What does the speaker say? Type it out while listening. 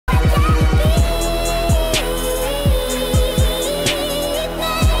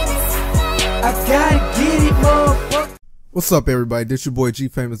I gotta get it, motherfucker. What's up, everybody? This your boy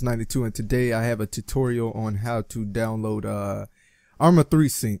GFamous92, and today I have a tutorial on how to download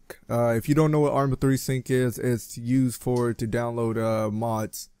Arma3Sync. If you don't know what Arma3Sync is, it's used to download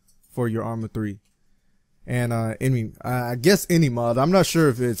mods for your Arma 3. And I guess any mod. I'm not sure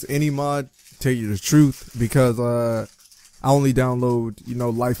if it's any mod, to tell you the truth, because I only download,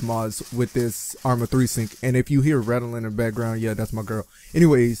 life mods with this Arma3Sync. And if you hear rattling in the background, yeah, that's my girl.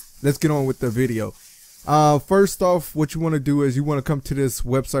 Anyways, let's get on with the video. First off, what you want to do is you want to come to this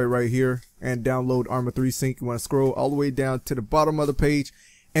website right here and download Arma3Sync. You want to scroll all the way down to the bottom of the page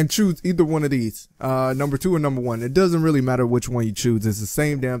and choose either one of these, number 2 or number 1. It doesn't really matter which one you choose. It's the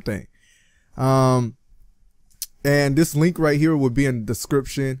same damn thing. And this link right here will be in the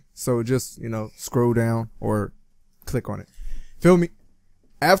description. So just, scroll down or click on it. Feel me?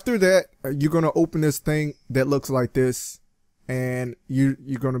 After that, you're going to open this thing that looks like this. And you're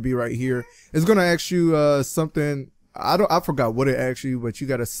going to be right here. It's going to ask you something. I forgot what it asks you, but you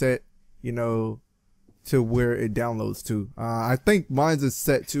got to set, to where it downloads to. I think mine's is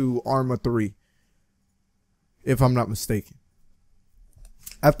set to Arma 3, if I'm not mistaken.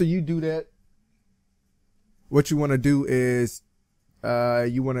 After you do that, what you want to do is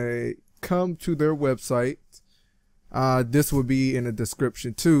you want to come to their website. This will be in the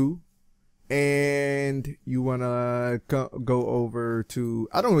description too. And you want to go over to,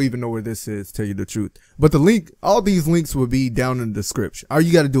 I don't even know where this is, tell you the truth. But the link, all these links will be down in the description. All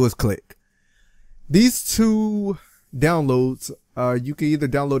you got to do is click. These two downloads, you can either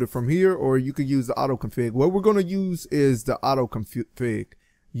download it from here or you can use the auto config. What we're going to use is the auto config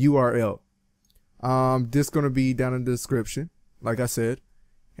URL. This is going to be down in the description, like I said.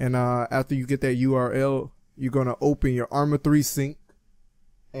 And after you get that URL, you're going to open your Arma3Sync.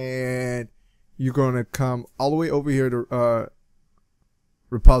 And you're going to come all the way over here to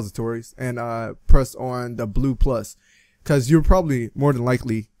repositories and press on the blue plus, because you're probably more than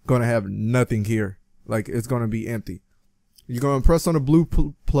likely going to have nothing here. Like, it's going to be empty. You're going to press on the blue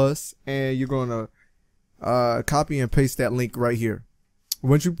plus and you're going to copy and paste that link right here.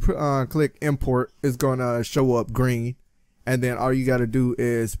 Once you click import, it's going to show up green, and then all you got to do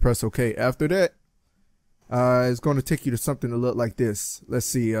is press OK. After that, it's going to take you to something to look like this. Let's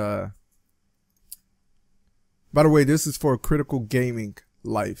see. By the way, this is for critical gaming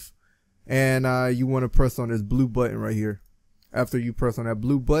life. And you want to press on this blue button right here. After you press on that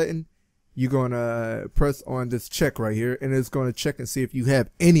blue button, you're going to press on this check right here. And it's going to check and see if you have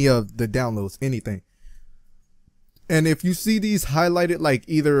any of the downloads, anything. And if you see these highlighted like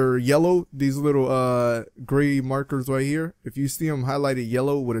either yellow, these little gray markers right here, if you see them highlighted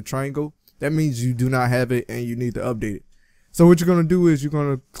yellow with a triangle, that means you do not have it and you need to update it. So what you're going to do is you're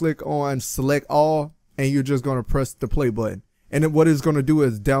going to click on select all, and you're just going to press the play button. And then what it's going to do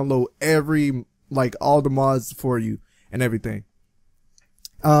is download all the mods for you and everything.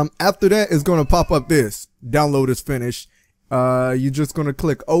 After that, it's going to pop up this. Download is finished. You're just going to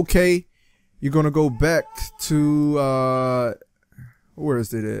click OK. You're going to go back to, where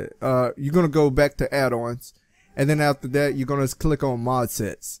is it at? You're going to go back to add-ons. And then after that, you're going to click on mod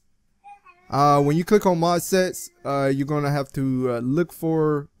sets. When you click on mod sets, you're going to have to look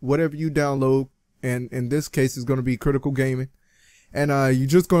for whatever you download. And in this case, it's going to be critical gaming. And you're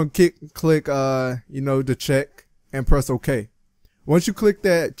just going to click, the check and press OK. Once you click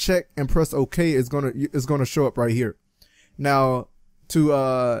that check and press OK, it's going to show up right here. Now,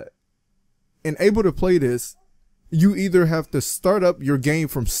 to enable to play this, you either have to start up your game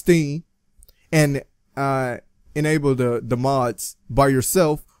from Steam and enable the mods by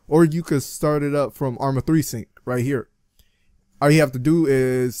yourself, or you could start it up from Arma3Sync right here. All you have to do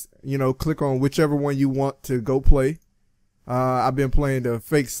is, click on whichever one you want to go play. I've been playing the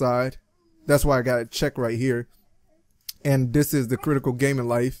fake side. That's why I got a check right here. And this is the critical gaming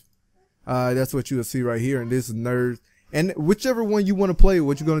life. That's what you'll see right here. And this is nerds. And whichever one you want to play,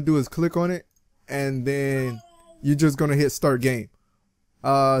 what you're going to do is click on it. And then you're just going to hit start game.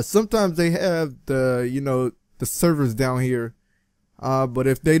 Sometimes they have the servers down here. But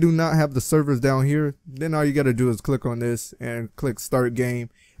if they do not have the servers down here, then all you got to do is click on this and click start game.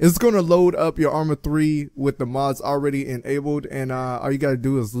 It's going to load up your Arma 3 with the mods already enabled. And all you got to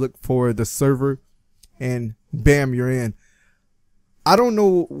do is look for the server and bam, you're in. I don't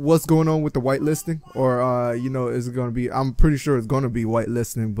know what's going on with the whitelisting, or, is it going to be, I'm pretty sure it's going to be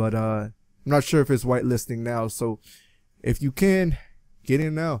whitelisting, but I'm not sure if it's whitelisting now. So if you can, get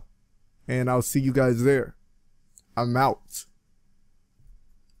in now and I'll see you guys there. I'm out.